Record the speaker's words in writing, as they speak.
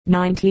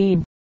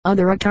19.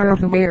 Other Atara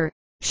who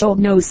showed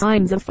no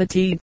signs of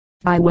fatigue.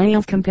 By way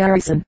of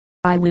comparison,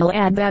 I will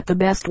add that the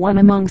best one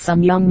among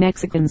some young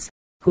Mexicans,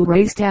 who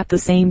raced at the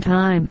same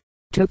time,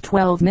 took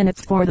 12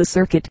 minutes for the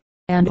circuit,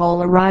 and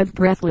all arrived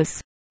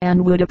breathless,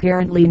 and would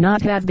apparently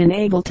not have been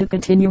able to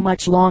continue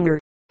much longer.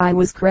 I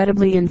was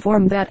credibly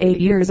informed that 8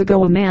 years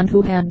ago a man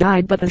who had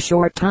died but a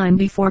short time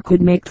before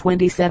could make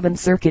 27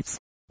 circuits,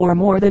 or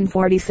more than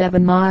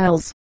 47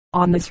 miles,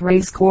 on this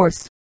race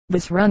course.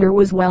 This runner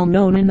was well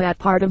known in that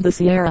part of the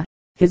Sierra.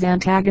 His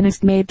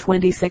antagonist made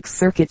 26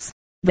 circuits,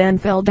 then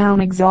fell down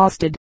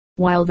exhausted,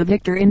 while the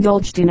victor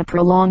indulged in a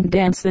prolonged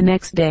dance the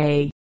next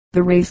day.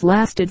 The race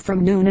lasted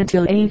from noon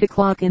until 8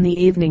 o'clock in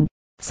the evening.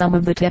 Some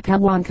of the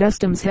Tepehuan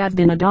customs have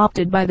been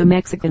adopted by the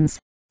Mexicans.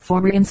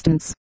 For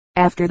instance,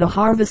 after the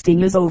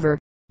harvesting is over,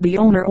 the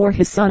owner or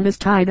his son is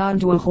tied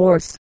onto a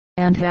horse,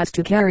 and has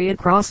to carry a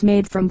cross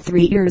made from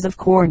 3 ears of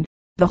corn.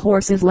 The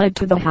horse is led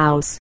to the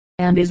house,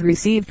 and is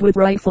received with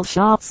rifle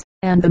shots,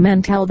 and the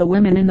men tell the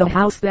women in the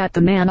house that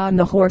the man on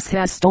the horse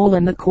has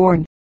stolen the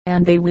corn,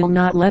 and they will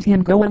not let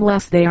him go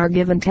unless they are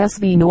given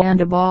tespino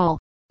and a ball.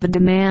 The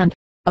demand,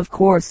 of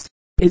course,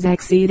 is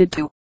acceded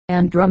to,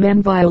 and drum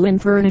and violin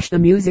furnish the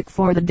music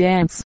for the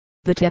dance.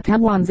 The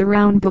Tepehuans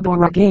around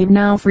Baboragame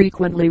now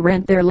frequently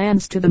rent their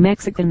lands to the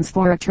Mexicans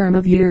for a term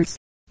of years,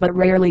 but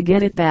rarely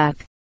get it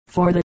back,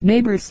 for the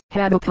neighbors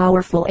had a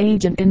powerful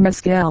agent in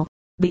Mescal.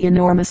 The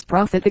enormous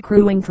profit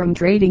accruing from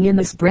trading in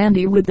this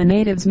brandy with the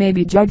natives may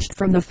be judged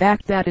from the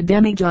fact that a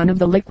demijohn of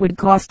the liquid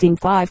costing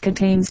 5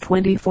 contains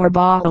 24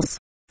 bottles,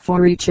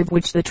 for each of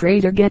which the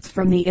trader gets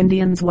from the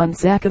Indians 1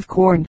 sack of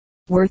corn,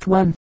 worth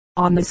 1.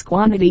 On this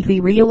quantity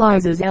he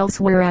realizes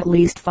elsewhere at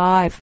least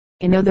 5.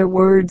 In other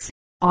words,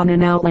 on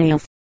an outlay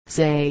of,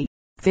 say,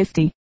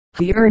 50,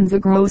 he earns a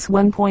gross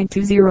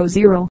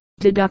 1.200,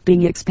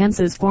 deducting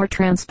expenses for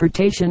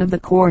transportation of the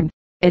corn,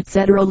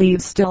 etc.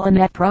 leaves still a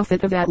net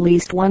profit of at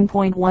least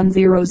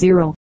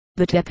 1.100.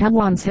 The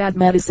Tepehuans had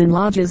medicine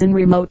lodges in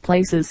remote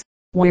places,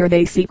 where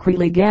they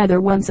secretly gather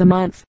once a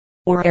month,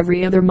 or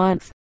every other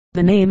month.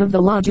 The name of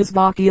the lodge is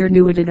Vakir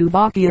Nuadidu.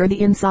 Vakir,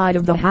 the inside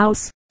of the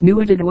house,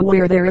 Nuadidu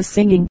where there is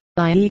singing,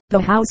 i.e. the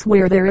house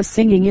where there is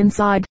singing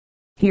inside.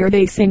 Here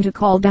they sing to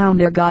call down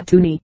their god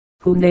Tuni,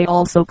 whom they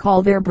also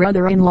call their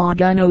brother-in-law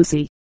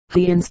Ganosi.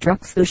 He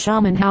instructs the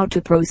shaman how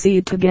to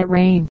proceed to get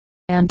rain,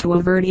 and to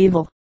avert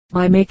evil,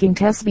 by making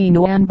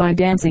tespino and by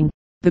dancing.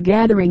 The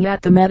gathering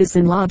at the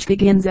medicine lodge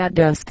begins at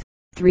dusk,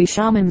 3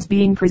 shamans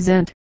being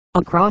present.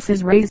 A cross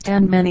is raised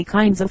and many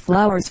kinds of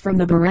flowers from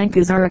the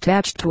barrancas are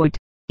attached to it.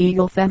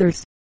 Eagle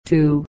feathers,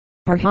 too,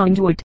 are hung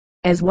to it,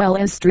 as well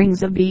as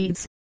strings of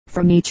beads.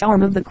 From each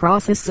arm of the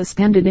cross is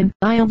suspended an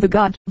eye of the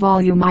god,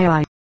 volume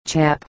II,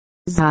 chap,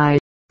 zai,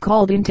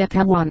 called in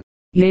Tepehuan,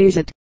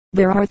 Yajat.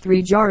 There are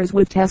 3 jars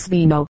with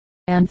tespino,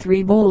 and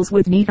 3 bowls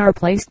with meat are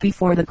placed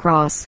before the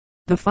cross.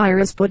 The fire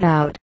is put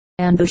out,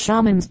 and the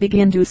shamans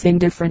begin to sing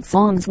different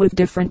songs with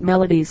different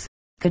melodies,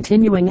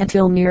 continuing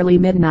until nearly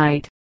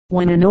midnight,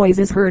 when a noise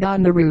is heard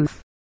on the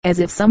roof, as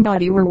if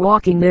somebody were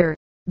walking there.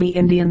 The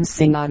Indians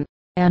sing on,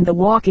 and the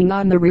walking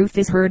on the roof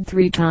is heard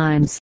 3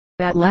 times.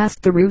 At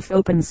last the roof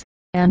opens,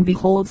 and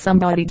behold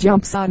somebody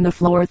jumps on the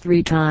floor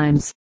 3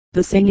 times.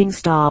 The singing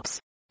stops,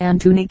 and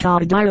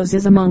Tunitadios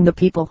is among the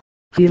people.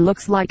 He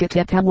looks like a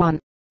Tepehuan,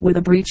 with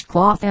a breeched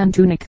cloth and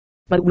tunic,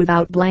 but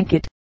without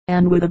blanket,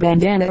 and with a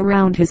bandana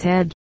around his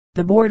head.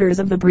 The borders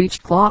of the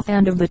breeched cloth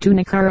and of the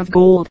tunic are of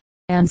gold,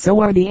 and so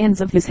are the ends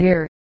of his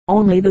hair.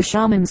 Only the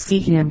shamans see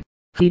him.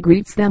 He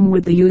greets them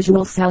with the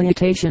usual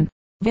salutation,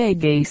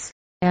 Vegas,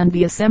 and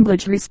the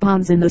assemblage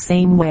responds in the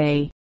same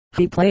way.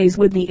 He plays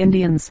with the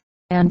Indians,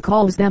 and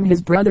calls them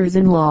his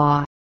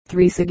brothers-in-law.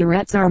 3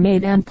 cigarettes are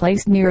made and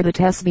placed near the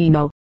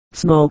tespino.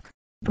 Smoke,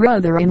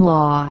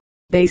 brother-in-law,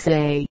 they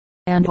say,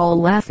 and all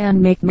laugh and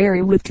make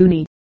merry with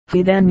Tuni.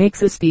 He then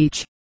makes a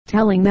speech,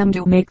 telling them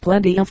to make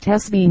plenty of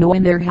tespino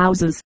in their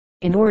houses,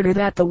 in order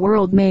that the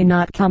world may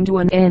not come to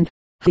an end.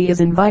 He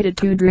is invited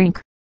to drink,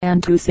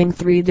 and to sing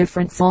 3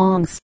 different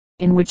songs,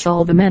 in which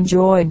all the men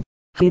join.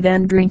 He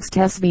then drinks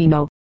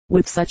tespino,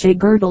 with such a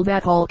gurgle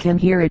that all can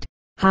hear it.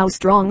 How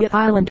strong it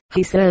island,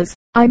 he says,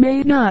 I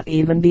may not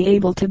even be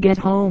able to get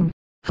home.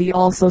 He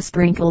also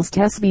sprinkles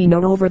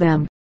tespino over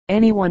them.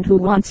 Anyone who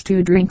wants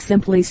to drink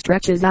simply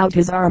stretches out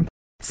his arm,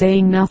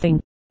 saying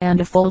nothing, and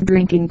a full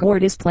drinking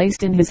gourd is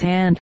placed in his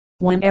hand.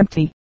 When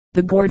empty,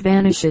 the gourd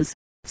vanishes.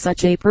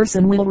 Such a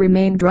person will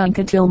remain drunk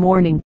until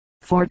morning.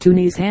 For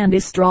Tuni's hand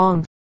is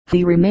strong.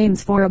 He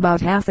remains for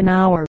about half an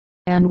hour,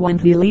 and when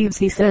he leaves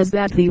he says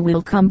that he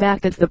will come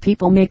back if the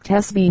people make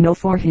tespino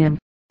for him.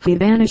 He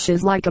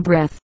vanishes like a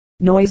breath,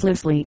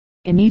 noiselessly.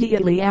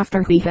 Immediately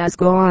after he has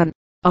gone,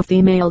 a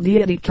female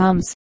deity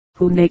comes,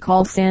 whom they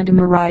call Santa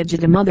Maria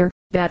the Mother,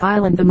 that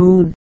island the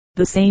moon.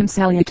 The same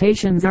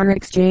salutations are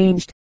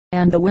exchanged,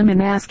 and the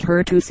women ask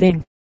her to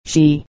sing.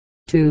 She,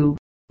 too,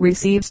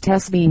 receives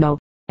tespino,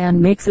 and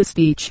makes a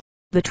speech,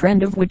 the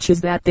trend of which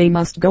is that they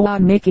must go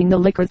on making the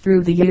liquor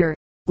through the year,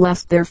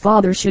 lest their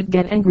father should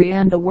get angry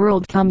and the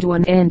world come to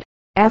an end.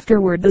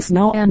 Afterward the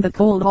snow and the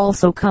cold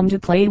also come to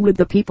play with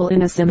the people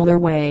in a similar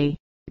way.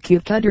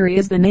 Cutcuttery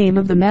is the name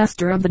of the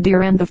master of the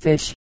deer and the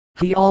fish.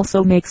 He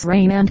also makes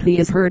rain and he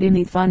is heard in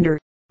the thunder.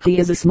 He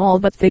is a small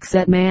but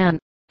thick-set man,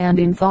 and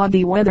in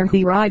foggy weather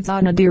he rides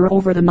on a deer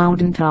over the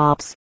mountain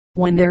tops.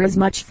 When there is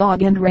much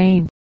fog and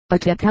rain, a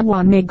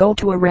Tepehuan may go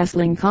to a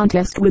wrestling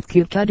contest with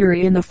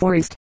Cutcuttery in the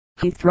forest.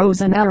 He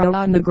throws an arrow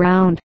on the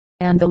ground,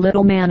 and the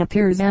little man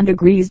appears and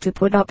agrees to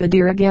put up a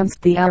deer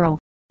against the arrow.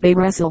 They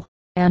wrestle,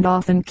 and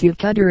often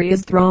Cutcuttery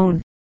is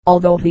thrown,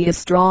 although he is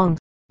strong.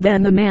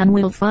 Then the man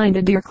will find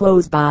a deer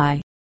close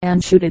by,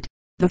 and shoot it.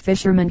 The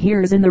fisherman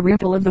hears in the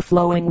ripple of the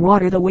flowing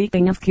water the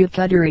weeping of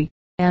Cutcuttery,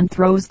 and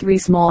throws 3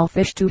 small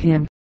fish to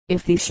him.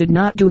 If he should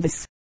not do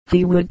this,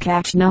 he would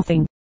catch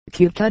nothing.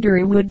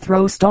 Cutcuttery would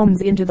throw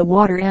stones into the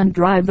water and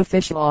drive the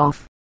fish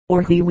off,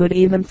 or he would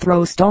even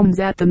throw stones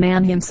at the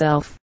man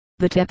himself.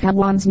 The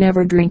Tepehuans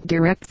never drink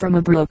direct from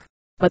a brook,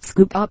 but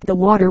scoop up the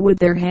water with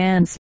their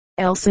hands,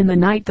 else in the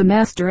night the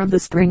master of the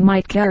spring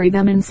might carry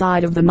them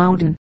inside of the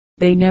mountain.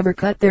 They never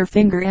cut their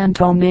finger and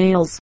toe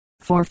nails,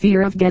 for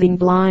fear of getting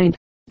blind.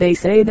 They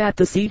say that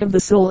the seat of the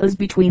soul is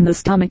between the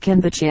stomach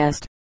and the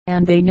chest,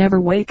 and they never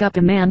wake up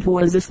a man who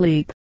is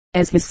asleep,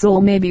 as his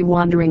soul may be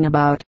wandering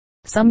about.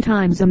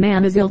 Sometimes a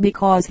man is ill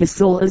because his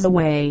soul is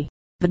away.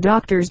 The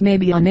doctors may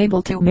be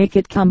unable to make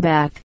it come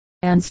back,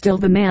 and still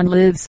the man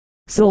lives.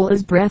 Soul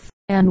is breath,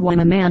 and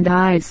when a man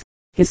dies,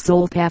 his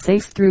soul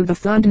passes through the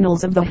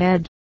fontanelles of the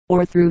head,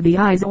 or through the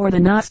eyes or the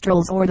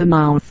nostrils or the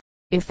mouth.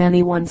 If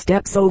anyone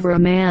steps over a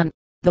man,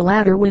 the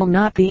latter will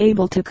not be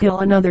able to kill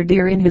another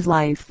deer in his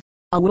life.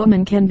 A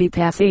woman can be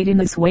passed in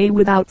this way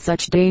without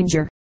such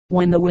danger.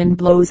 When the wind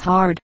blows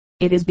hard,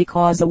 it is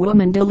because a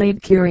woman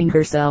delayed curing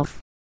herself.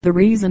 The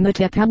reason the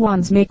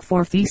Tepehuans make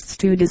 4 feasts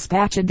to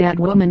dispatch a dead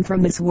woman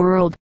from this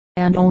world,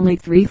 and only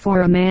 3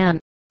 for a man,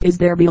 is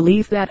their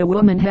belief that a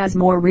woman has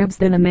more ribs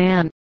than a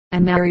man,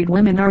 and married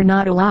women are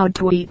not allowed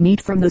to eat meat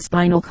from the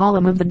spinal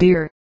column of the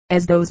deer,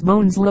 as those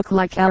bones look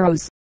like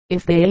arrows.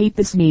 If they ate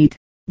this meat,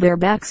 their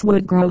backs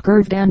would grow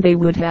curved and they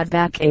would have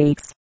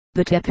backaches.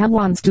 The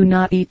Tepehuans do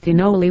not eat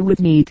pinole with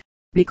meat,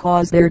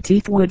 because their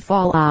teeth would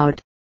fall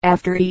out.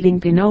 After eating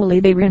pinole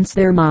they rinse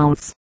their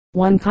mouths.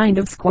 One kind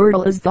of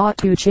squirrel is thought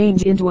to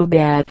change into a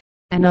bat,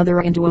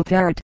 another into a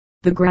parrot.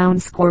 The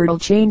ground squirrel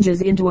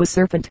changes into a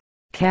serpent.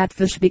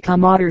 Catfish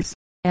become otters,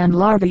 and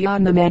larvae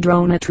on the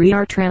madrona tree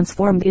are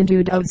transformed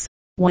into doves.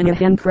 When a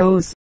hen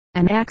crows,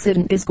 an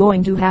accident is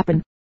going to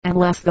happen,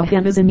 unless the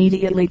hen is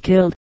immediately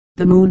killed.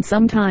 The moon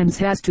sometimes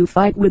has to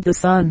fight with the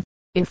sun.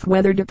 If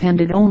weather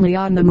depended only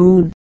on the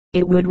moon,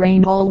 it would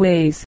rain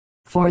always.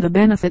 For the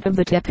benefit of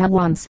the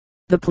Tepehuans,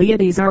 the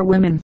Pleiades are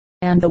women,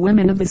 and the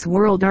women of this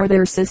world are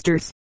their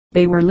sisters.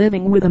 They were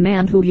living with a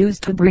man who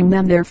used to bring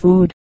them their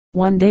food.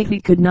 One day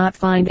he could not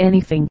find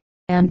anything,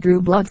 and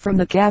drew blood from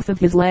the calf of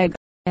his leg,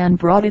 and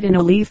brought it in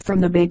a leaf from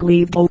the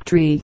big-leaved oak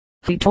tree.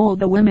 He told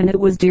the women it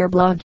was deer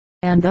blood,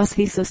 and thus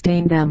he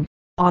sustained them.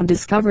 On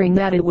discovering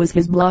that it was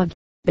his blood,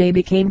 they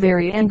became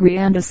very angry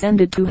and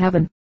ascended to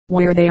heaven,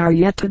 where they are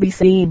yet to be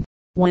seen.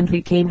 When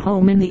he came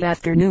home in the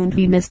afternoon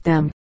he missed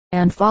them,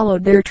 and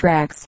followed their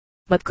tracks,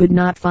 but could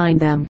not find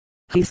them.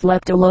 He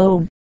slept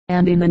alone,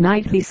 and in the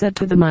night he said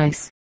to the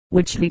mice,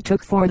 which he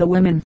took for the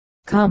women,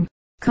 come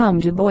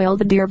to boil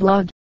the deer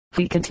blood.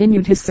 He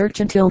continued his search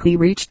until he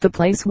reached the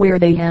place where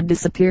they had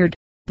disappeared.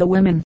 The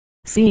women,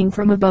 seeing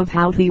from above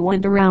how he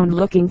went around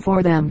looking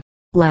for them,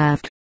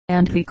 laughed,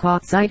 and he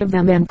caught sight of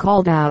them and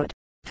called out,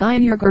 tie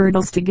your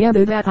girdles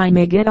together that I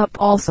may get up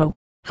also.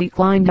 He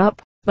climbed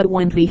up, but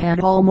when he had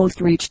almost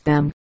reached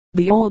them,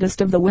 the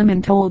oldest of the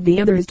women told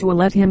the others to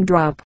let him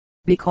drop,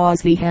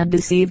 because he had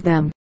deceived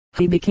them.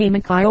 He became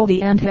a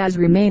coyote and has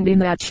remained in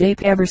that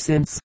shape ever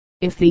since.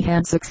 If he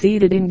had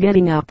succeeded in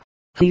getting up,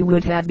 he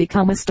would have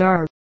become a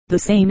star, the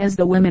same as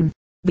the women.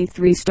 The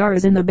 3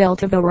 stars in the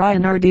belt of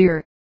Orion are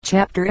deer.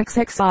 Chapter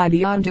XXI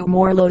Beyond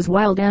Morlo's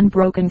wild and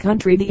broken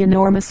country. The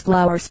enormous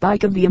flower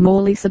spike of the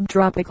Amole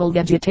subtropical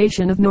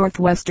vegetation of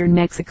northwestern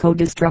Mexico.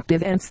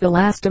 Destructive ants. The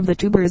last of the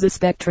tubers. A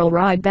spectral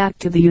ride back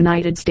to the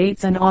United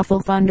States. An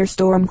awful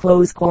thunderstorm.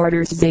 Close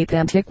quarters. Zape.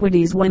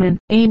 Antiquities. When an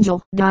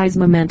angel dies.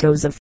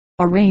 Mementos of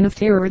a reign of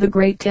terror. The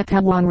Great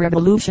Tepehuan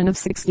Revolution of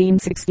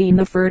 1616.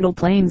 The fertile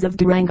plains of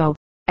Durango.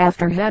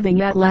 After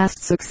having at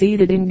last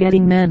succeeded in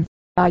getting men,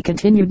 I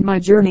continued my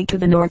journey to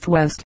the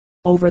northwest,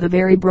 over the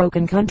very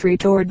broken country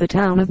toward the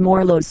town of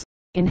Morlos,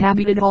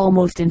 inhabited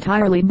almost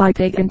entirely by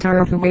pagan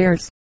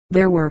Tarahumares.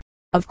 There were,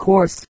 of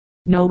course,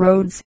 no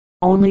roads,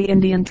 only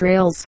Indian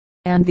trails,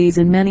 and these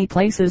in many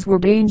places were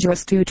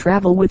dangerous to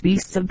travel with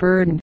beasts of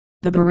burden.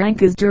 The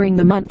barrancas during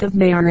the month of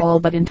May are all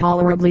but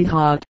intolerably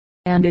hot,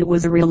 and it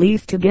was a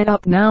relief to get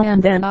up now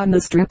and then on the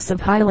strips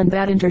of highland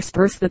that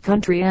intersperse the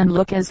country and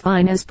look as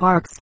fine as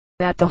parks.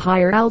 At the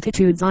higher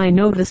altitudes I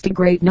noticed a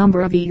great number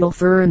of eagle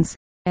ferns,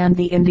 and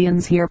the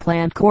Indians here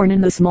plant corn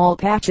in the small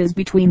patches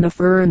between the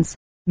ferns,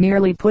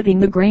 merely putting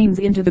the grains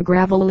into the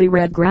gravelly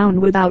red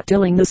ground without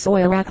tilling the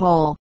soil at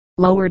all.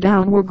 Lower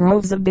down were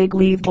groves of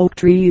big-leaved oak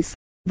trees.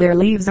 Their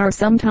leaves are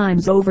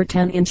sometimes over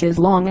 10 inches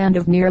long and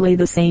of nearly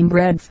the same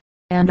breadth,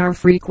 and are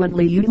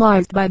frequently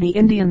utilized by the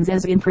Indians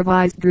as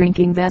improvised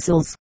drinking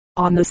vessels.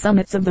 On the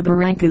summits of the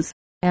barrancas,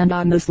 and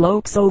on the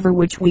slopes over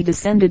which we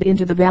descended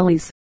into the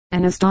valleys,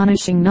 an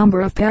astonishing number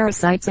of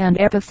parasites and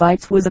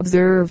epiphytes was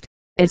observed,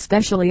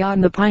 especially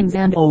on the pines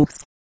and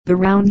oaks. The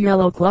round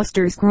yellow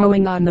clusters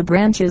growing on the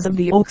branches of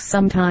the oaks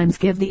sometimes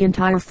give the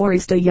entire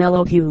forest a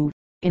yellow hue.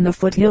 In the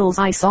foothills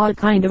I saw a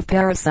kind of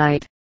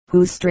parasite,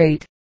 whose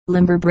straight,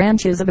 limber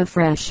branches of a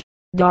fresh,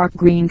 dark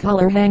green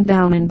color hang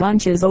down in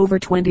bunches over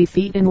 20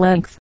 feet in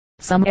length.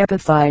 Some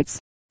epiphytes,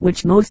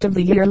 which most of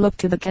the year look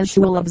to the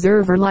casual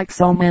observer like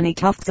so many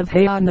tufts of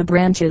hay on the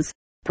branches,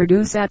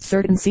 produce at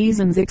certain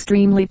seasons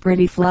extremely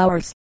pretty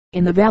flowers.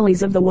 In the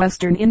valleys of the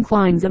western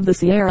inclines of the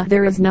Sierra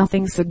there is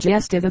nothing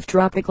suggestive of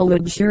tropical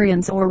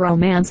luxuriance or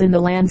romance in the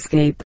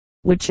landscape,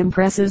 which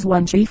impresses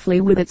one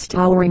chiefly with its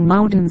towering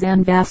mountains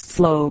and vast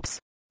slopes.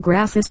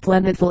 Grass is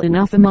plentiful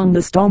enough among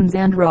the stones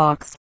and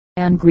rocks,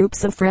 and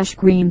groups of fresh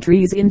green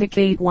trees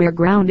indicate where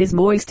ground is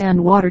moist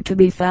and water to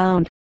be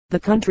found. The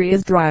country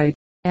is dry,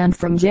 and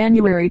from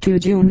January to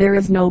June there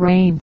is no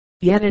rain.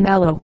 Yet an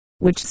aloe,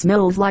 which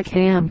smells like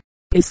ham,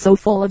 is so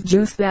full of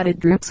juice that it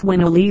drips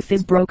when a leaf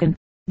is broken.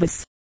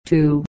 This,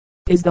 too,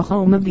 is the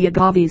home of the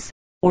agaves,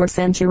 or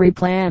century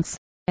plants,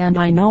 and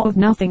I know of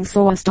nothing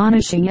so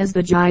astonishing as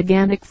the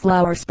gigantic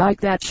flower spike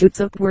that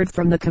shoots upward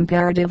from the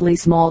comparatively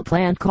small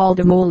plant called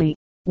a moly.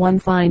 One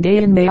fine day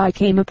in May I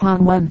came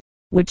upon one,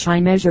 which I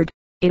measured.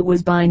 It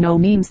was by no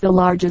means the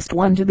largest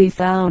one to be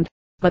found,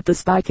 but the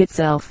spike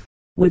itself,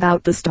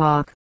 without the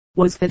stalk,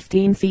 was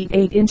 15 feet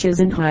 8 inches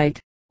in height,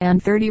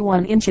 and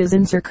 31 inches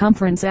in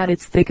circumference at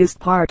its thickest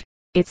part.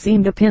 It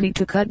seemed a pity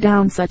to cut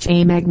down such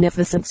a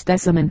magnificent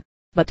specimen,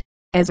 but,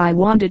 as I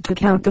wanted to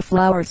count the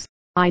flowers,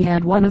 I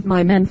had one of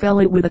my men fell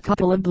it with a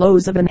couple of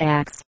blows of an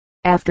axe.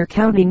 After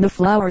counting the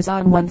flowers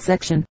on one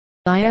section,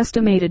 I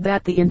estimated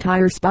that the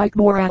entire spike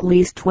bore at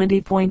least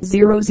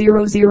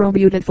 20.000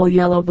 beautiful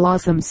yellow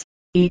blossoms,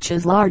 each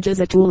as large as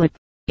a tulip.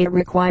 It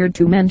required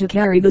 2 men to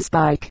carry the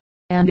spike,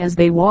 and as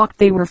they walked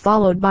they were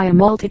followed by a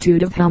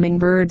multitude of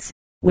hummingbirds,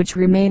 which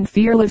remained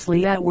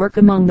fearlessly at work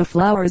among the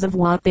flowers of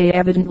what they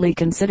evidently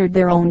considered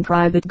their own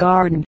private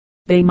garden.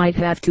 They might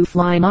have to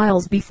fly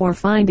miles before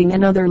finding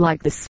another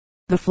like this.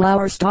 The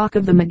flower stalk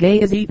of the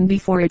maguey is eaten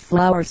before it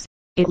flowers.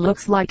 It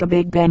looks like a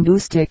big bamboo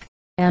stick,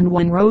 and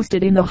when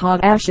roasted in the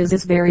hot ashes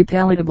is very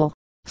palatable,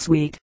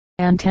 sweet,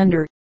 and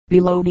tender.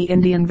 Below the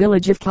Indian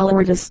village of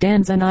Colorado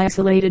stands an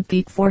isolated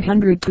peak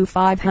 400 to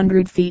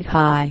 500 feet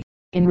high,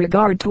 in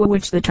regard to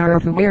which the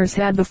Tarahumares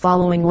had the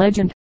following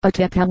legend. A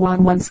Tepehuan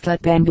once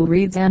cut bamboo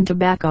reeds and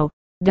tobacco,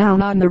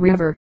 down on the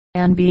river,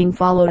 and being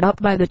followed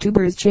up by the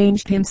tubers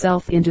changed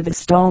himself into the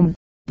stone.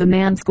 The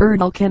man's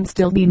girdle can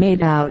still be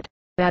made out.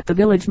 At the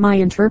village my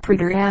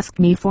interpreter asked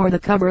me for the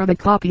cover of a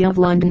copy of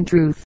London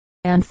Truth,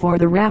 and for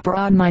the wrapper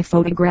on my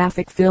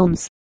photographic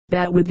films,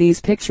 that with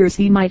these pictures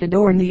he might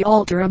adorn the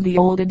altar of the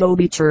old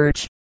adobe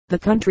church. The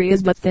country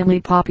is but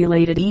thinly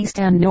populated east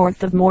and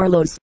north of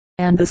Morelos,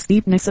 and the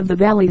steepness of the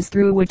valleys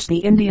through which the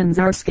Indians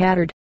are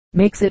scattered,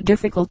 makes it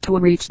difficult to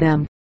reach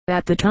them.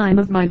 At the time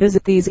of my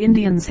visit these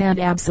Indians had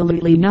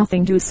absolutely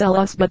nothing to sell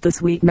us but the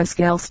sweet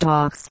mescal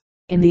stalks.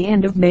 In the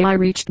end of May I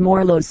reached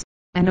Morelos,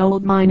 an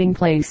old mining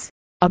place,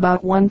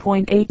 about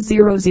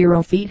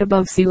 1.800 feet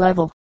above sea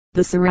level.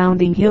 The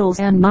surrounding hills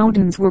and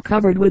mountains were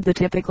covered with the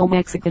typical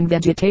Mexican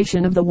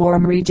vegetation of the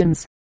warm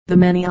regions. The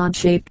many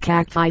odd-shaped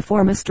cacti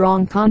form a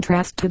strong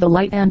contrast to the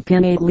light and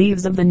pinnate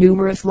leaves of the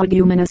numerous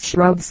leguminous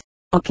shrubs,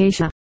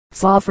 acacia,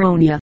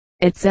 sophronia,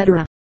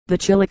 etc. The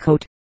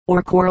chilicote,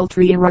 or coral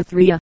tree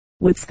erythrea,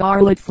 with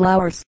scarlet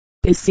flowers,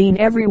 is seen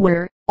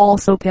everywhere,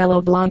 also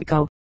palo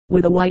blanco,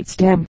 with a white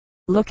stem,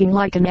 looking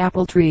like an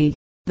apple tree.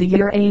 The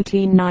year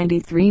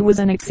 1893 was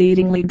an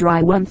exceedingly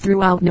dry one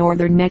throughout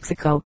northern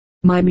Mexico.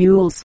 My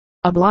mules,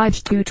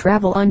 obliged to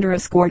travel under a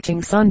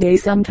scorching Sunday,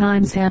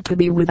 sometimes had to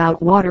be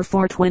without water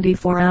for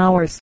 24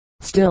 hours.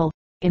 Still,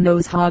 in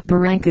those hot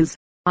barrancas,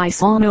 I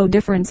saw no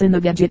difference in the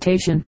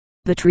vegetation.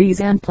 The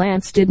trees and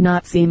plants did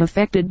not seem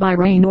affected by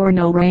rain or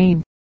no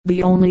rain.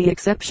 The only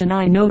exception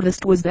I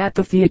noticed was that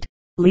the fat,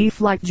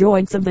 leaf-like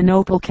joints of the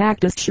nopal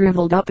cactus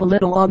shriveled up a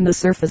little on the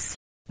surface,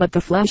 but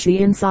the fleshy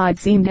inside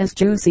seemed as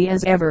juicy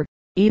as ever.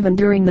 Even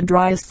during the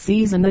driest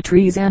season the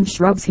trees and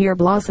shrubs here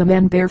blossom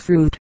and bear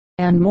fruit,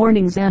 and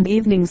mornings and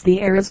evenings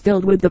the air is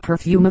filled with the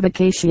perfume of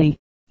acacia,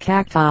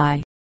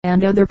 cacti,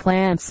 and other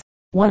plants.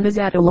 One is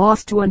at a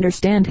loss to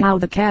understand how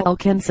the cattle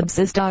can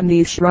subsist on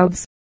these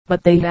shrubs,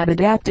 but they have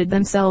adapted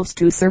themselves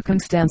to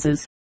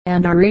circumstances,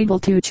 and are able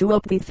to chew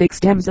up the thick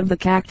stems of the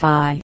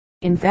cacti,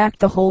 in fact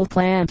the whole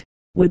plant,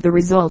 with the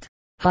result,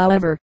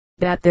 however,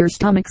 that their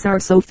stomachs are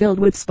so filled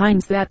with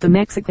spines that the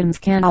Mexicans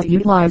cannot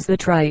utilize the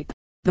tripe.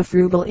 The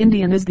frugal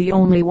Indian is the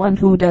only one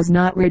who does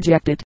not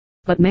reject it,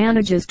 but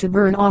manages to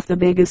burn off the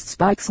biggest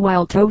spikes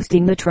while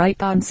toasting the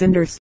tripe on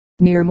cinders.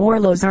 Near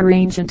Morelos are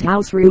ancient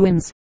house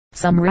ruins,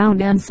 some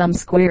round and some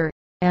square,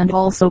 and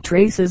also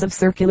traces of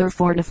circular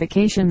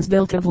fortifications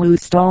built of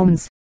loose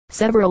stones.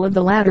 Several of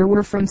the latter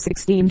were from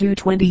 16 to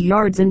 20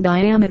 yards in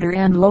diameter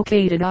and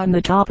located on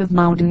the top of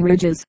mountain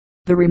ridges.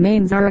 The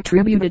remains are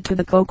attributed to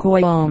the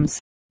Cocoyomes.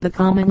 The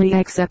commonly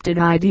accepted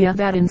idea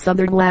that in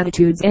southern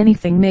latitudes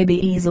anything may be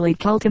easily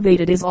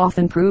cultivated is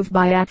often proved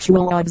by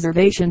actual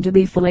observation to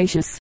be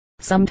fallacious.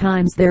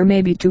 Sometimes there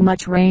may be too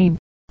much rain,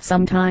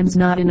 sometimes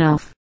not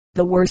enough.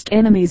 The worst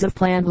enemies of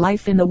plant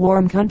life in the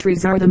warm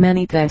countries are the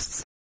many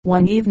pests.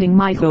 One evening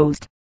my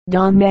host,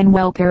 Don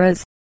Manuel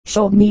Perez,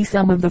 showed me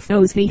some of the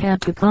foes he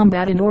had to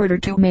combat in order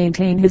to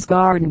maintain his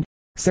garden.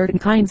 Certain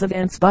kinds of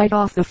ants bite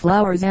off the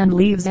flowers and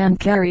leaves and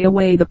carry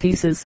away the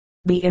pieces.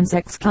 The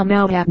insects come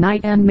out at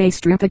night and may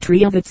strip a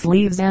tree of its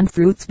leaves and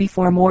fruits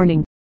before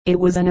morning. It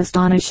was an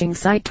astonishing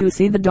sight to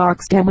see the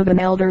dark stem of an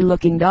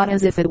elder-looking dot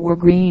as if it were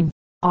green,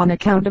 on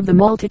account of the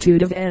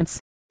multitude of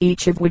ants,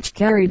 each of which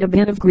carried a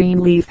bit of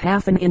green leaf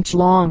half an inch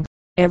long.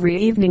 Every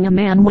evening a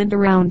man went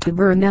around to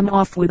burn them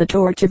off with a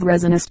torch of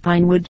resinous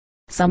pine wood.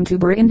 Some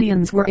Tuber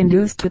Indians were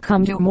induced to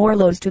come to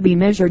Morelos to be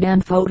measured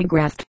and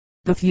photographed.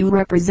 The few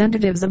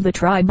representatives of the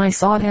tribe I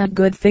saw had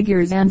good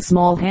figures and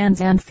small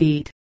hands and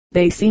feet.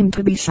 They seemed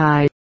to be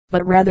shy,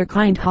 but rather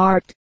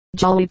kind-hearted,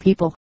 jolly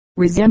people,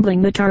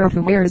 resembling the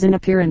Tarahumares in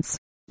appearance.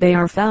 They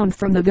are found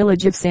from the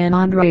village of San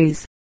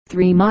Andres,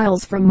 3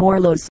 miles from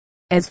Morelos,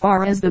 as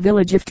far as the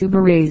village of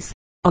Tuberes.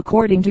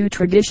 According to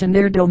tradition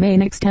their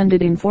domain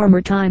extended in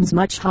former times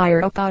much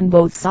higher up on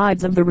both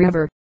sides of the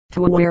river,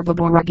 to where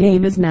Babora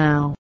game is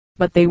now.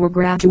 But they were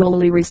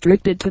gradually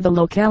restricted to the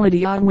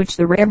locality on which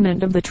the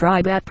remnant of the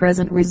tribe at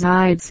present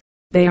resides.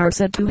 They are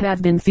said to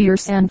have been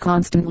fierce and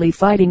constantly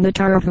fighting the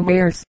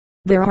Tarahumares.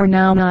 There are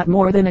now not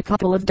more than a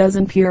couple of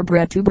dozen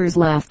purebred tubers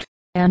left,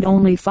 and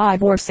only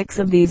 5 or 6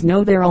 of these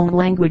know their own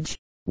language,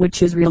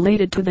 which is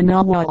related to the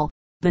Nahuatl.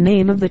 The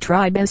name of the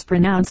tribe as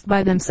pronounced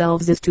by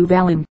themselves is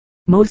Tuvalim.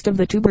 Most of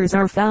the tubers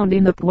are found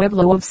in the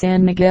pueblo of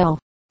San Miguel,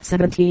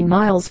 17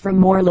 miles from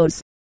Morelos,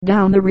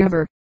 down the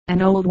river.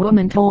 An old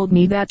woman told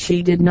me that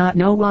she did not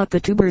know what the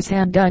tubers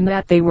had done,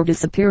 that they were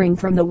disappearing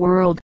from the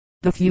world.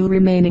 The few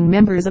remaining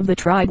members of the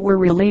tribe were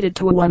related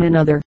to one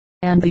another,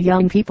 and the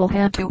young people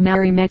had to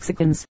marry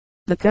Mexicans.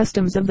 The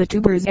customs of the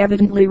tubers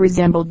evidently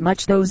resembled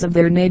much those of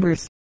their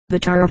neighbors, the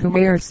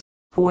Tarahumares,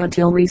 who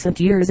until recent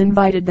years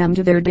invited them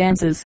to their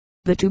dances.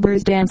 The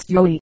tubers danced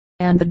yoi,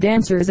 and the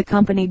dancers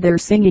accompanied their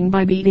singing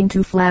by beating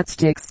 2 flat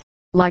sticks,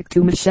 like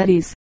 2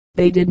 machetes.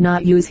 They did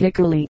not use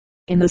hickory.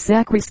 In the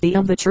sacristy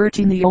of the church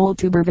in the old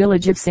tuber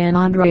village of San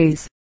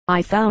Andres,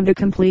 I found a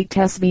complete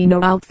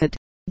Tesvino outfit,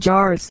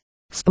 jars,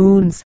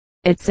 spoons,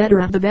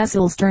 etc. The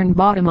vessels turned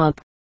bottom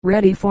up,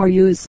 ready for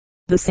use.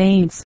 The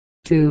saints,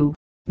 too,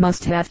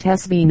 must have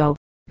Tesvino,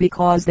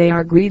 because they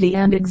are greedy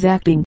and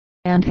exacting,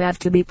 and have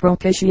to be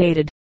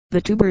propitiated. The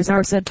tubers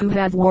are said to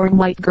have worn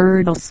white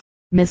girdles.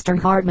 Mr.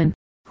 Hartman,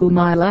 whom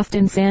I left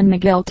in San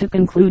Miguel to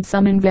conclude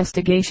some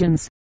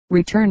investigations,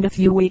 returned a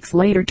few weeks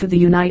later to the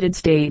United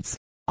States.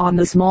 On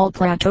the small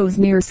plateaus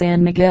near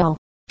San Miguel,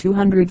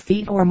 200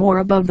 feet or more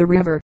above the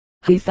river,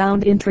 he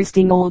found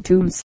interesting old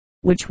tombs,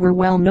 which were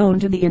well known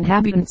to the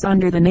inhabitants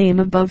under the name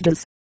of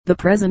bovdas. The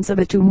presence of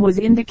a tomb was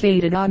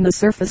indicated on the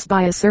surface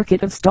by a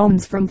circuit of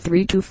stones from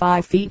 3 to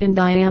 5 feet in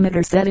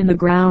diameter set in the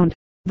ground.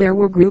 There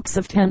were groups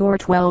of 10 or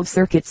 12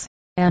 circuits,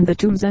 and the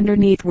tombs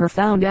underneath were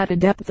found at a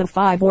depth of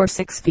 5 or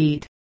 6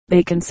 feet.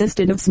 They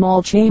consisted of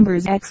small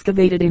chambers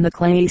excavated in the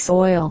clay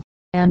soil,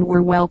 and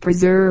were well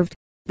preserved,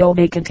 though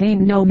they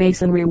contained no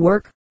masonry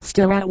work.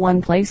 Still at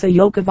one place a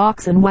yoke of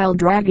oxen while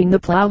dragging the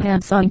plow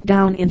had sunk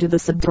down into the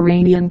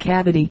subterranean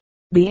cavity.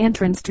 The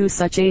entrance to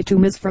such a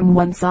tomb is from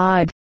one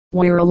side,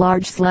 where a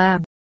large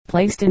slab,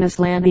 placed in a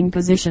slanting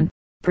position,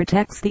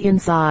 protects the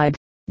inside.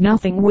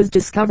 Nothing was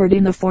discovered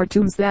in the 4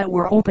 tombs that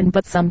were opened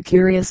but some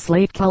curious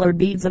slate-colored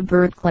beads of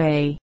burnt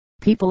clay.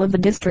 People of the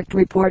district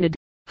reported,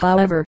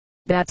 however,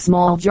 that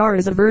small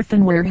jars of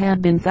earthenware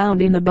had been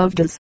found in the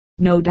bovdas.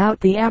 No doubt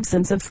the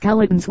absence of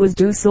skeletons was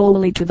due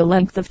solely to the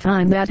length of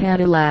time that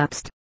had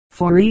elapsed,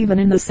 for even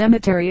in the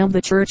cemetery of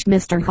the church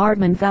Mr.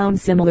 Hartman found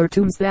similar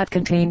tombs that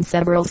contained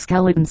several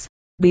skeletons.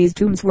 These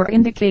tombs were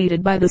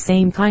indicated by the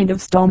same kind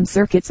of stone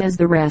circuits as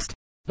the rest,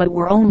 but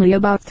were only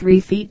about 3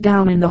 feet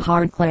down in the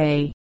hard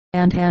clay,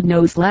 and had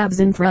no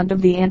slabs in front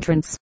of the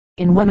entrance.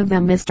 In one of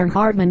them Mr.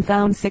 Hartman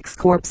found 6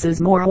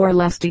 corpses more or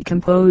less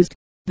decomposed,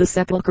 the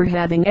sepulchre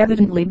having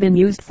evidently been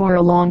used for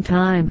a long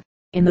time.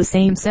 In the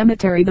same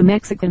cemetery the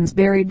Mexicans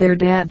buried their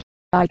dead.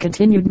 I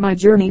continued my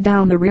journey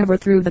down the river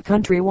through the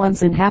country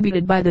once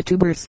inhabited by the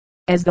tubers.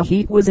 As the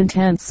heat was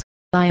intense,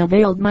 I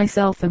availed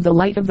myself of the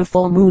light of the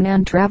full moon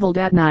and traveled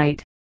at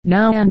night.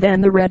 Now and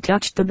then the red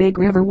touched the big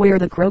river where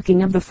the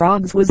croaking of the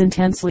frogs was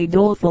intensely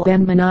doleful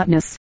and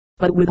monotonous,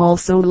 but withal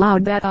so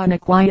loud that on a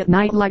quiet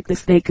night like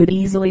this they could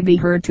easily be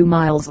heard 2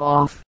 miles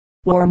off.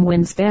 Warm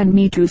winds fanned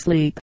me to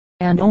sleep,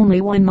 and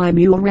only when my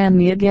mule ran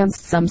me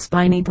against some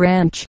spiny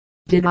branch,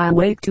 did I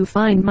wake to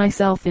find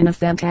myself in a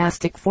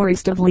fantastic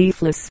forest of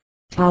leafless,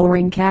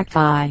 towering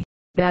cacti,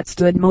 that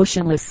stood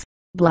motionless,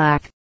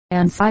 black,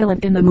 and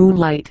silent in the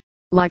moonlight,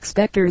 like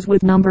specters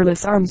with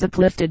numberless arms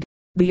uplifted.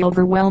 The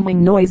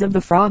overwhelming noise of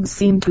the frogs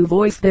seemed to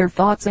voice their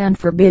thoughts and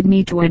forbid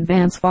me to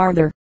advance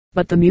farther,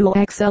 but the mule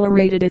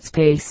accelerated its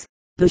pace.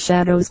 The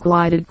shadows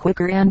glided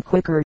quicker and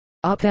quicker,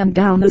 up and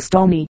down the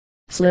stony,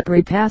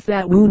 slippery path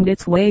that wound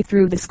its way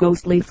through this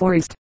ghostly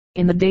forest.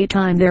 In the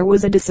daytime there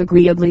was a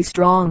disagreeably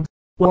strong,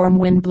 warm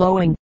wind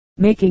blowing,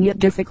 making it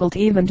difficult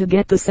even to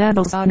get the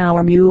saddles on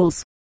our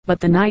mules. But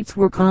the nights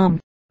were calm.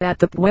 At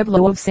the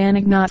pueblo of San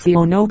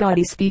Ignacio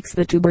nobody speaks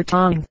the Tuber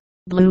tongue.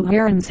 Blue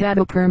herons had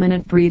a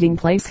permanent breeding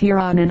place here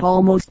on an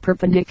almost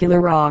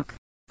perpendicular rock,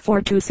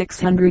 400 to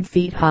 600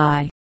 feet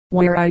high,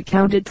 where I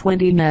counted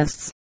 20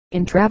 nests.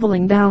 In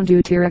traveling down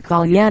to Tierra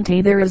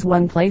Caliente there is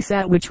one place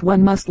at which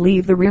one must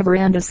leave the river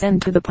and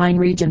ascend to the pine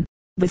region.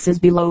 This is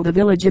below the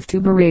village of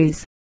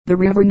Tuberes. The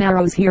river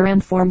narrows here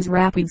and forms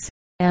rapids,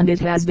 and it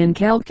has been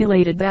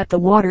calculated that the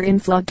water in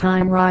flood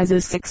time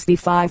rises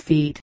 65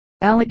 feet.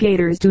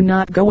 Alligators do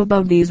not go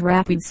above these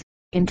rapids.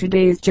 In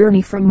today's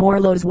journey from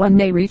Morelos one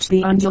may reach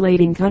the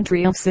undulating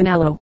country of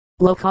Sinaloa,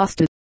 La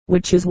Costa,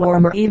 which is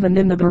warmer even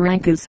than the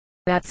barrancas.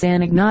 At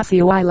San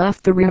Ignacio I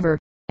left the river,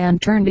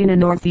 and turned in a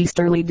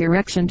northeasterly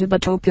direction to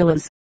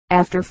Batopilas.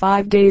 After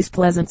 5 days'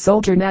 pleasant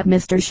sojourn at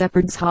Mr.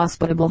 Shepherd's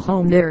hospitable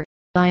home there,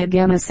 I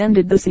again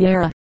ascended the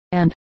Sierra,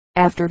 and,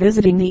 after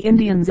visiting the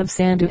Indians of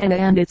Santa Ana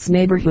and its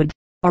neighborhood,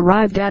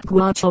 arrived at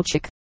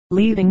Guachulchic.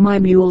 Leaving my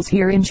mules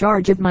here in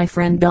charge of my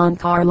friend Don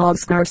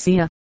Carlos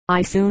Garcia,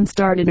 I soon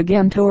started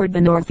again toward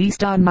the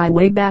northeast on my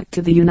way back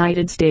to the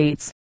United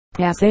States,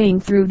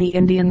 passing through the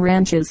Indian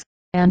ranches,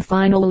 and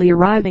finally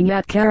arriving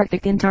at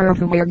Caracac in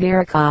Tarahumair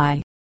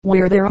Garacay,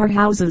 where there are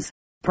houses,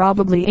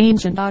 probably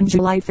ancient. On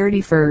July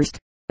 31st,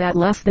 at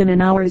less than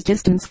an hour's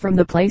distance from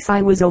the place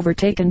I was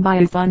overtaken by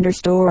a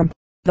thunderstorm,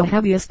 the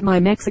heaviest my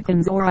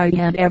Mexicans or I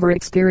had ever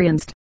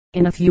experienced.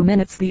 In a few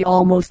minutes the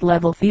almost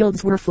level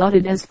fields were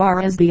flooded as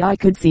far as the eye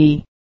could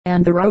see,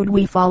 and the road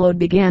we followed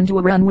began to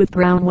run with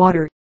brown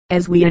water.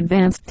 As we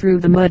advanced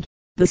through the mud,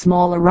 the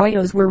small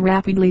arroyos were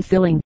rapidly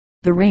filling.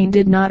 The rain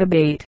did not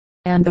abate,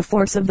 and the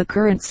force of the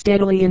current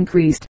steadily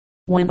increased.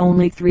 When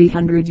only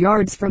 300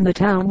 yards from the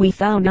town we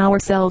found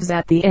ourselves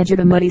at the edge of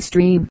a muddy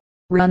stream,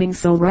 running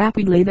so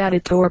rapidly that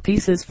it tore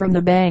pieces from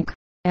the bank,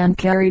 and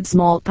carried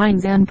small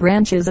pines and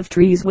branches of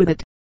trees with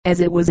it.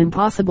 As it was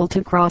impossible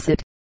to cross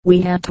it,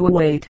 we had to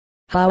wait,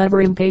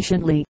 however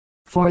impatiently,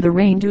 for the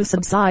rain to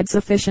subside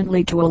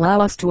sufficiently to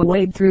allow us to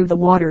wade through the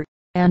water,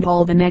 and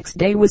all the next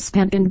day was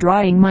spent in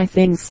drying my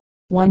things.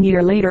 1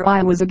 year later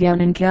I was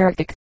again in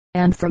Caracac,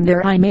 and from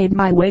there I made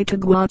my way to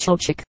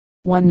Guachulchic.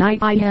 One night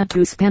I had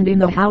to spend in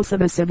the house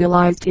of a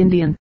civilized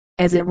Indian,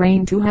 as it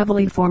rained too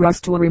heavily for us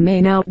to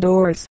remain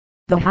outdoors.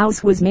 The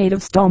house was made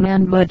of stone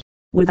and mud,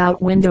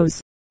 without windows,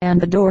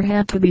 and the door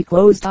had to be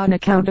closed on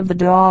account of the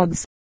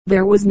dogs.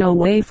 There was no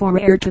way for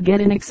air to get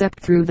in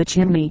except through the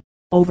chimney,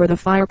 over the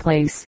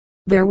fireplace.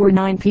 There were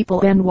 9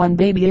 people and 1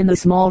 baby in the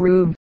small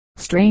room.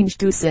 Strange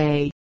to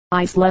say,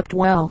 I slept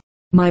well.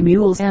 My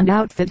mules and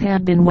outfit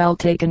had been well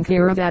taken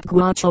care of at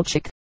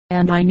Guachulchic,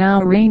 and I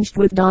now arranged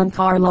with Don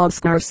Carlos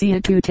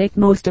Garcia to take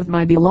most of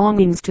my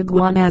belongings to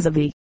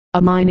Guanazavi,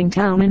 a mining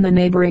town in the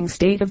neighboring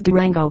state of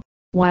Durango.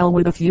 While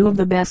with a few of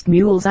the best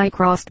mules I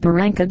crossed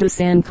Barranca de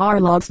San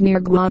Carlos near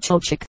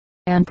Guachulchic,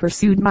 and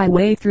pursued my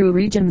way through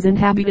regions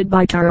inhabited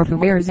by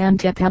Tarahumares and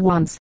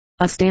Tepehuans.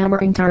 A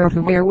stammering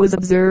Tarahumaire was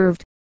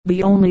observed,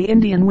 the only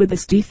Indian with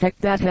this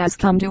defect that has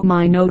come to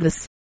my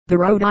notice. The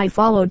road I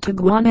followed to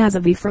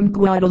Guanazavi from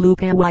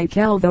Guadalupe y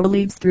Calvo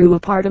leads through a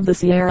part of the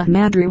Sierra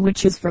Madre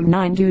which is from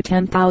 9 to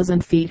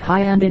 10,000 feet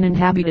high and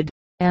uninhabited,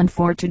 and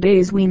for 2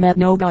 days we met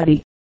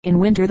nobody. In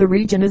winter the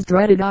region is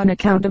dreaded on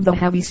account of the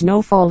heavy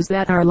snowfalls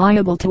that are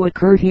liable to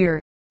occur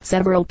here.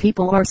 Several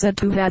people are said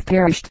to have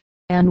perished,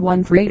 and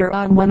one freighter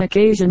on one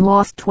occasion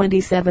lost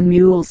 27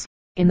 mules.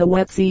 In the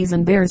wet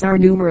season bears are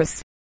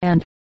numerous,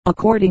 and,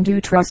 according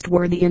to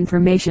trustworthy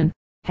information,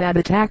 had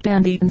attacked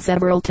and eaten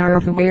several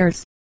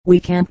Tarahumares. We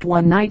camped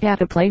one night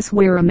at a place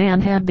where a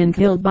man had been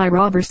killed by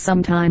robbers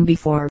some time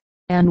before,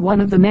 and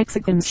one of the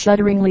Mexicans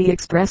shudderingly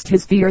expressed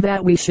his fear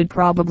that we should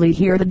probably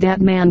hear the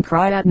dead man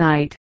cry at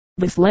night.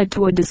 This led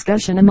to a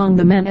discussion among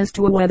the men as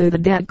to whether the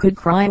dead could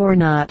cry or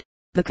not.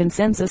 The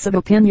consensus of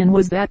opinion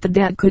was that the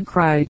dead could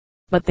cry,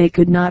 but they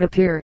could not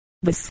appear.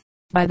 This,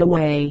 by the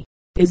way,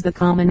 is the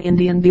common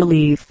Indian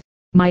belief.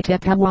 My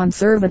Tepehuan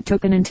servant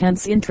took an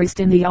intense interest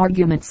in the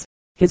arguments.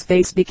 His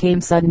face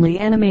became suddenly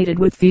animated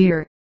with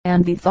fear,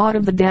 and the thought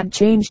of the dead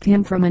changed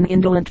him from an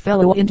indolent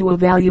fellow into a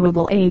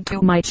valuable aid to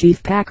my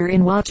chief packer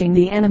in watching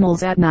the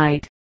animals at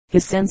night.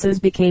 His senses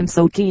became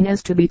so keen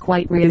as to be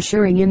quite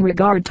reassuring in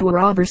regard to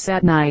robbers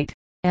at night,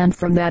 and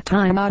from that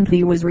time on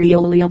he was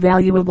really a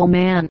valuable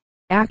man,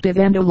 active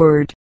and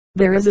alert.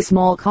 There is a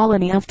small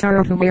colony of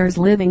Tarahumares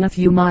living a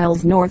few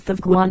miles north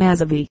of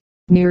Guanazavi,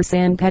 near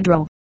San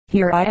Pedro.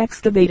 Here I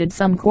excavated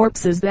some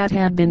corpses that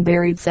had been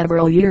buried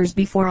several years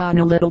before on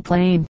a little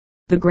plain.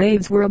 The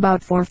graves were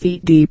about 4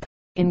 feet deep.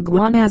 In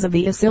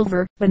Guanazavi a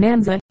silver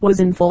bonanza was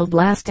in full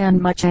blast and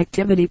much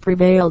activity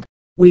prevailed.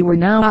 We were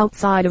now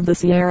outside of the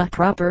Sierra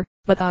proper,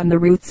 but on the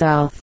route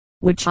south,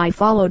 which I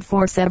followed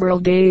for several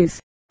days.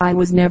 I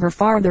was never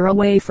farther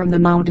away from the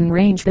mountain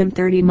range than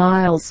 30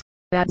 miles.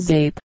 At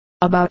Zape,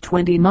 about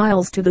 20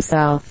 miles to the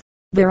south,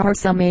 there are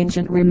some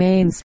ancient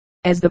remains,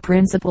 as the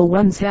principal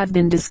ones have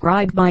been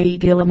described by E.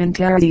 Gilliman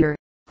Tardier,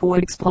 who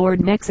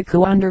explored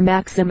Mexico under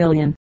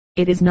Maximilian.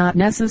 It is not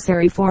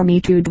necessary for me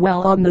to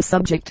dwell on the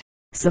subject.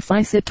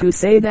 Suffice it to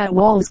say that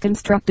walls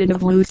constructed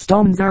of loose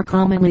stones are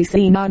commonly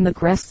seen on the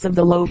crests of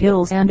the low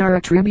hills and are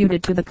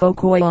attributed to the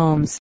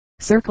cocoyams.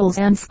 Circles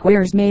and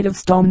squares made of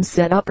stones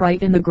set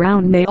upright in the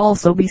ground may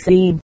also be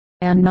seen,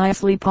 and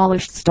nicely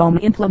polished stone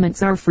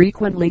implements are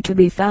frequently to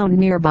be found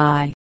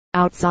nearby.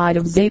 Outside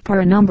of Zape are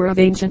a number of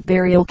ancient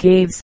burial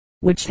caves,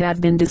 which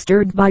have been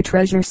disturbed by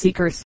treasure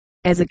seekers.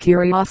 As a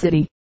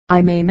curiosity,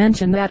 I may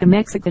mention that a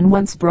Mexican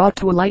once brought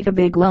to light a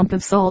big lump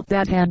of salt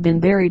that had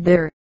been buried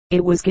there.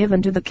 It was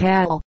given to the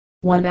cattle.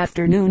 One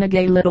afternoon a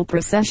gay little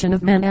procession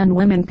of men and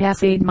women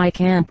passed my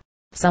camp,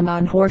 some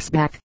on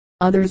horseback,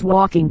 others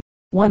walking.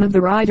 One of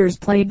the riders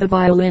played the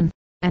violin,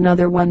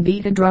 another one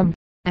beat a drum.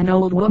 An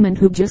old woman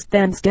who just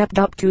then stepped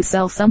up to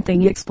sell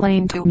something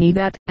explained to me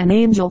that an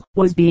angel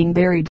was being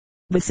buried.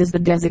 This is the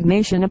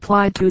designation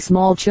applied to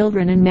small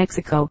children in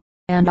Mexico,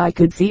 and I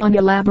could see an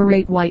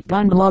elaborate white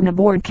bundle on a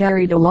board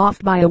carried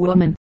aloft by a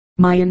woman.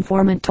 My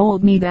informant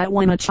told me that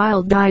when a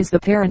child dies the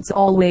parents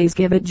always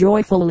give it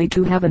joyfully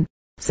to heaven,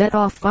 set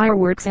off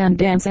fireworks and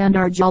dance and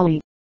are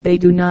jolly. They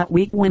do not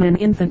weep when an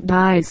infant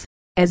dies,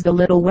 as the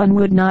little one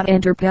would not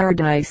enter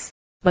paradise,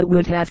 but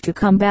would have to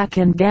come back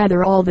and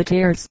gather all the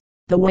tares.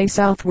 The way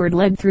southward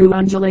led through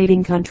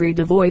undulating country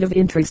devoid of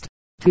interest.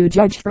 To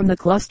judge from the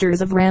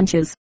clusters of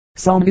ranches,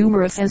 so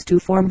numerous as to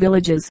form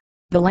villages,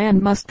 the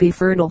land must be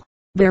fertile.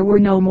 There were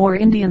no more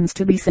Indians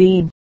to be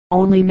seen,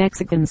 only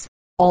Mexicans.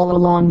 All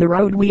along the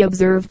road we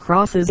observed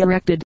crosses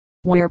erected,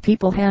 where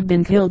people had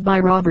been killed by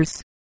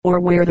robbers, or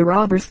where the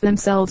robbers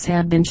themselves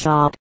had been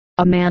shot.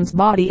 A man's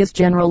body is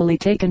generally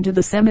taken to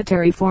the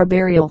cemetery for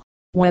burial,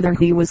 whether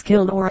he was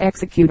killed or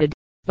executed,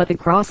 but the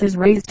cross is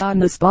raised on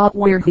the spot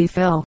where he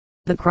fell.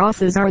 The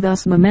crosses are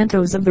thus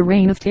mementos of the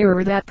reign of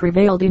terror that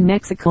prevailed in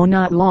Mexico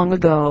not long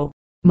ago.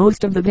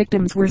 Most of the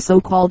victims were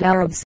so-called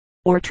Arabs,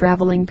 or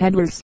traveling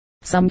peddlers,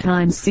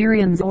 sometimes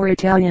Syrians or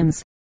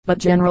Italians, but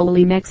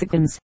generally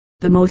Mexicans.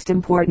 The most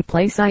important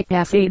place I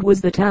passed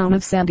was the town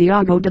of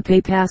Santiago de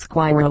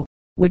Pascuaro,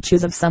 which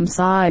is of some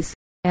size,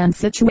 and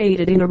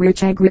situated in a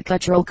rich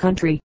agricultural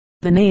country.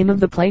 The name of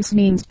the place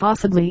means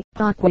possibly,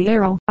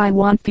 Pacuero, I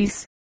want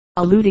peace,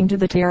 alluding to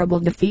the terrible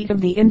defeat of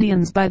the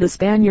Indians by the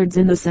Spaniards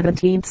in the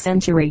 17th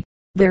century.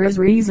 There is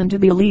reason to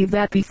believe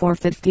that before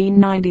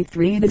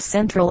 1593 the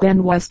central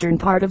and western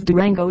part of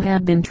Durango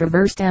had been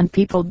traversed and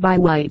peopled by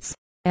whites,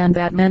 and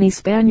that many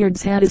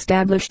Spaniards had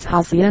established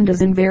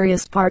haciendas in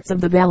various parts of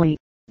the valley.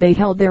 They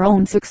held their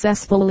own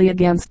successfully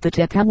against the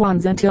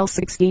Tepehuans until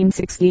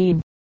 1616,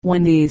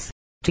 when these,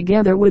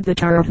 together with the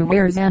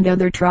Tarahumares and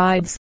other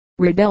tribes,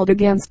 rebelled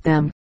against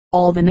them.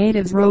 All the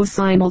natives rose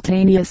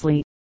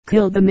simultaneously,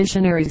 killed the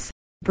missionaries,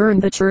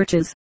 burned the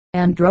churches,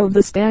 and drove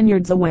the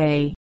Spaniards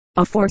away.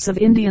 A force of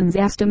Indians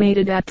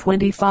estimated at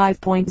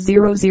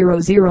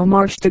 25,000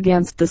 marched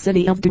against the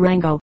city of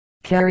Durango,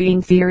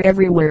 carrying fear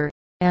everywhere,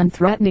 and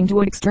threatening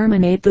to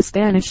exterminate the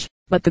Spanish.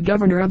 But the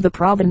governor of the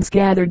province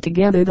gathered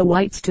together the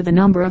whites to the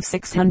number of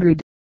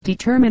 600,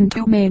 determined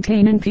to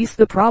maintain in peace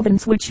the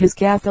province which his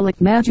Catholic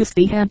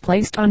Majesty had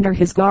placed under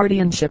his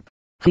guardianship.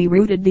 He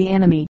routed the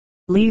enemy,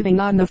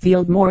 leaving on the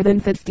field more than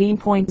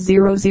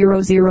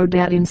 15,000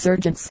 dead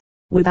insurgents,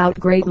 without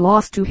great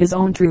loss to his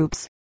own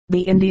troops.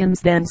 The Indians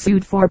then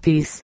sued for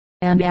peace,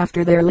 and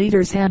after their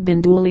leaders had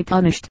been duly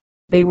punished,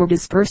 they were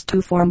dispersed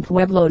to form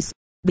pueblos.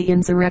 The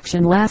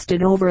insurrection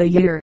lasted over a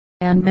year,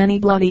 and many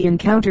bloody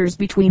encounters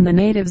between the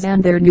natives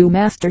and their new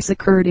masters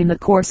occurred in the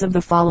course of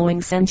the following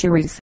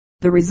centuries,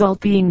 the result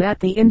being that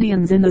the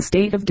Indians in the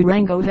state of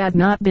Durango had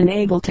not been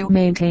able to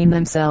maintain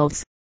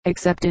themselves,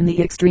 except in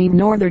the extreme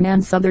northern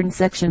and southern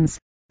sections.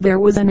 There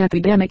was an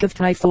epidemic of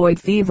typhoid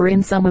fever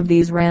in some of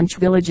these ranch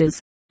villages,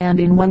 and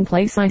in one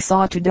place I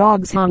saw 2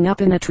 dogs hung up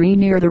in a tree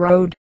near the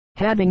road,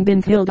 having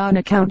been killed on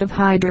account of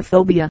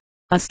hydrophobia.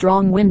 A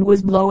strong wind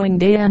was blowing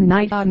day and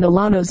night on the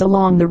llanos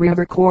along the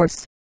river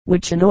course,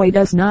 which annoyed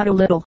us not a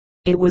little.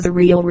 It was a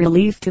real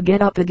relief to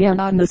get up again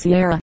on the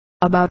Sierra,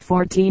 about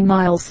 14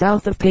 miles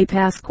south of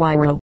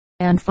Pascuaro,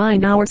 and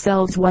find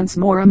ourselves once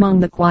more among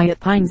the quiet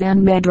pines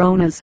and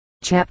madronas.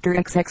 Chapter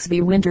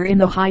XXV Winter in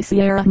the High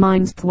Sierra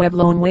Mines.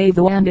 Pueblo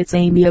Nuevo and its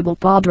amiable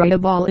Padre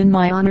Abal in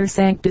my honor.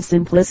 Sanctus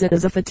Implicit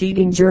is a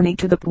fatiguing journey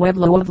to the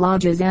Pueblo of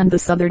Lodges, and the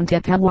southern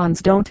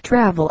Tepehuans don't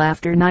travel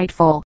after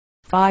nightfall.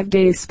 5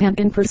 days spent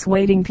in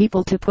persuading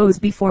people to pose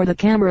before the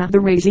camera. The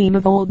regime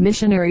of old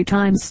missionary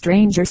times.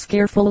 Strangers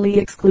carefully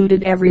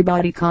excluded.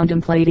 Everybody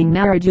contemplating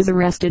marriage is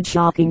arrested.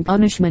 Shocking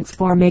punishments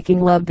for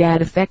making love.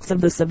 Bad effects of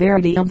the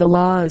severity of the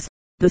laws.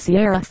 The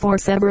Sierra for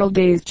several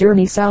days'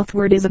 journey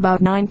southward is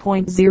about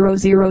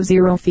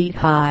 9,000 feet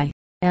high,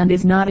 and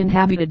is not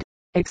inhabited,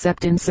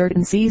 except in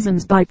certain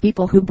seasons, by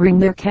people who bring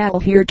their cattle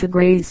here to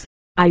graze.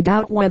 I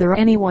doubt whether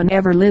anyone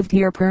ever lived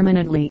here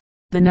permanently.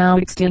 The now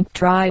extinct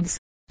tribes,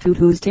 to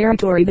whose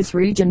territory this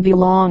region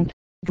belonged,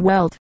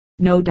 dwelt,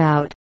 no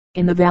doubt,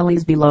 in the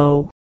valleys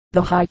below.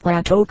 The high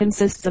plateau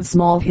consists of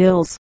small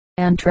hills,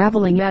 and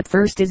traveling at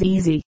first is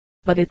easy,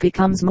 but it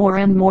becomes more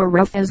and more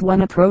rough as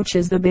one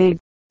approaches the big,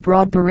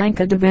 broad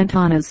Barranca de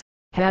Ventanas.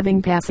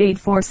 having passed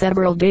for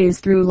several days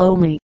through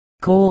lonely,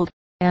 cold,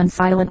 and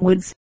silent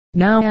woods,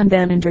 now and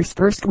then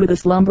interspersed with a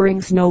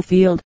slumbering snow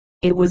field,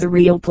 it was a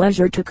real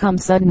pleasure to come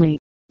suddenly,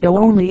 though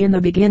only in the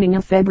beginning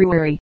of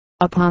February,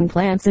 upon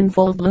plants in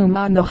full bloom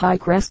on the high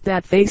crest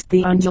that faced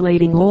the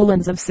undulating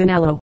lowlands of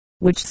Sinello,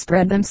 which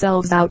spread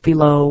themselves out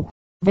below,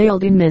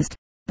 veiled in mist.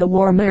 The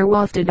warm air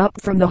wafted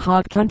up from the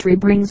hot country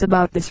brings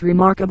about this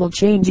remarkable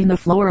change in the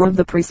floor of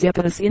the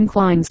precipitous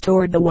inclines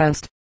toward the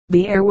west.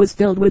 The air was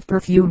filled with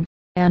perfume,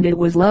 and it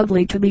was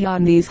lovely to be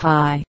on these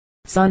high,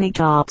 sunny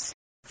tops.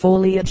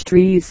 Foliage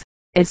trees,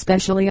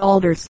 especially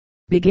alders,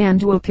 began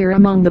to appear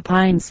among the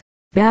pines,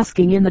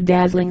 basking in the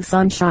dazzling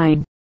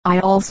sunshine. I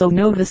also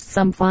noticed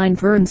some fine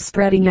ferns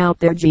spreading out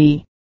their